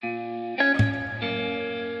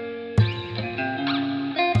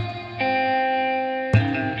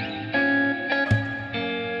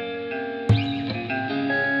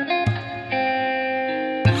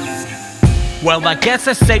Well, I guess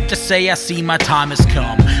it's safe to say I see my time has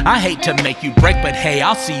come. I hate to make you break, but hey,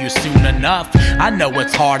 I'll see you soon enough. I know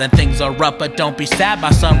it's hard and things are rough, but don't be sad,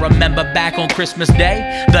 my son. Remember back on Christmas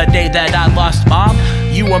Day, the day that I lost mom?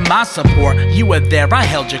 You were my support, you were there, I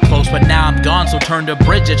held you close. But now I'm gone, so turn to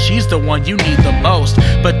Bridget, she's the one you need the most.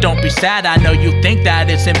 But don't be sad, I know you think that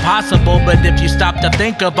it's impossible, but if you stop to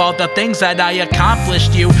think of all the things that I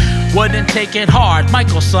accomplished, you wouldn't take it hard.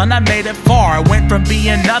 Michael, son, I made it far. I went from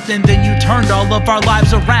being nothing, then you turned all of our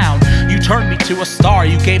lives around. You turned me to a star,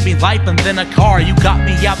 you gave me life and then a car. You got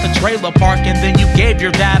me out the trailer park and then you gave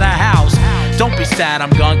your dad a house. Don't be sad, I'm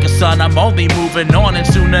gone, cause son, I'm only moving on. And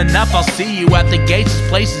soon enough I'll see you at the gates, this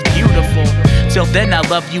place is beautiful. Till then I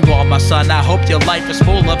love you all, my son. I hope your life is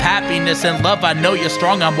full of happiness and love. I know you're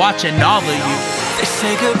strong, I'm watching all of you. They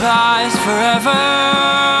say goodbye's forever,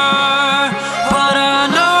 but I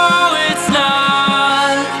know it's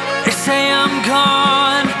not. They say I'm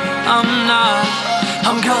gone, I'm not.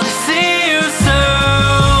 I'm gonna see you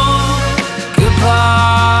soon.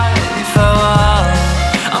 Goodbye, farewell.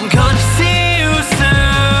 I'm gonna see you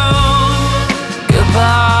soon.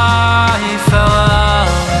 Goodbye, farewell.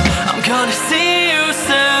 I'm gonna see you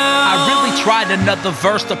soon. I really tried another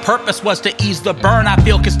verse, the purpose was to ease the burn. I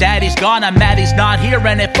feel cause daddy's gone, I'm mad he's not here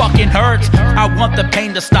and it fucking hurts. I want the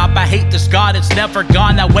pain to stop, I hate this God, it's never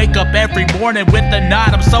gone. I wake up every morning with a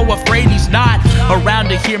knot, I'm so afraid he's not around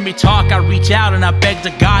to hear me talk. I reach out and I beg to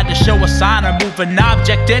God to show a sign or move an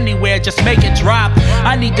object anywhere, just make it drop.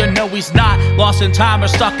 I need to know he's not lost in time or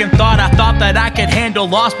stuck in thought. I thought that I could handle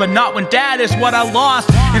loss, but not when dad is what I lost.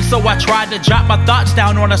 And so I tried to jot my thoughts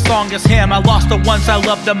down on a song as him. I lost the ones I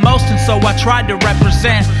loved the most, and so I tried to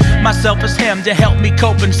represent myself as him to help me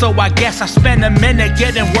cope. And so I guess I spent a minute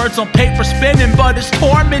getting words on paper spinning, but it's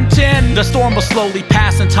tormenting. The storm will slowly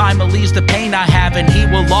pass and time will ease the pain I have, and he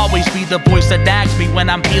will always be the voice that nags me when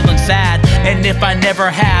I'm feeling sad. And if I never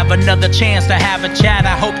have another chance to have a chat,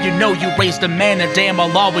 I hope you know you raised a man, and damn,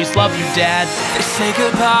 I'll always love you, Dad. They say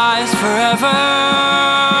goodbye's forever,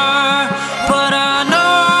 but I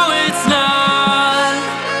know it's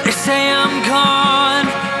not. They say I'm gone,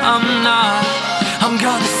 I'm not. I'm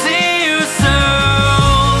gonna see you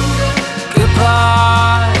soon.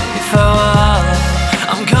 Goodbye, farewell.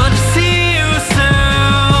 I'm gonna see you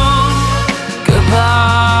soon.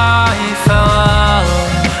 Goodbye, farewell.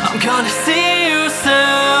 I'm gonna see you soon.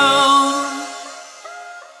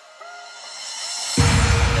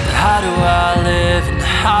 How do I live and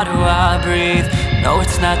how do I breathe? No,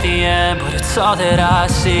 it's not the end, but it's all that I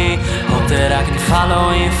see. Hope that I can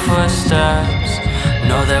follow in your footsteps.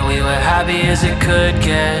 Know that we were happy as it could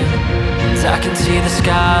get. And I can see the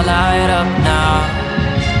sky light up now.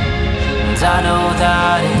 And I know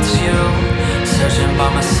that it's you. Searching by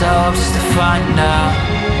myself just to find out.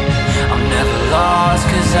 I'm never lost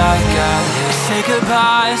cause I got you. They say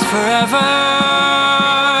goodbye's forever,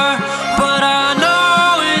 but I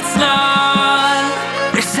know it's not.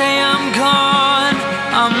 They say I'm gone,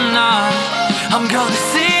 I'm not. I'm gonna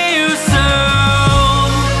see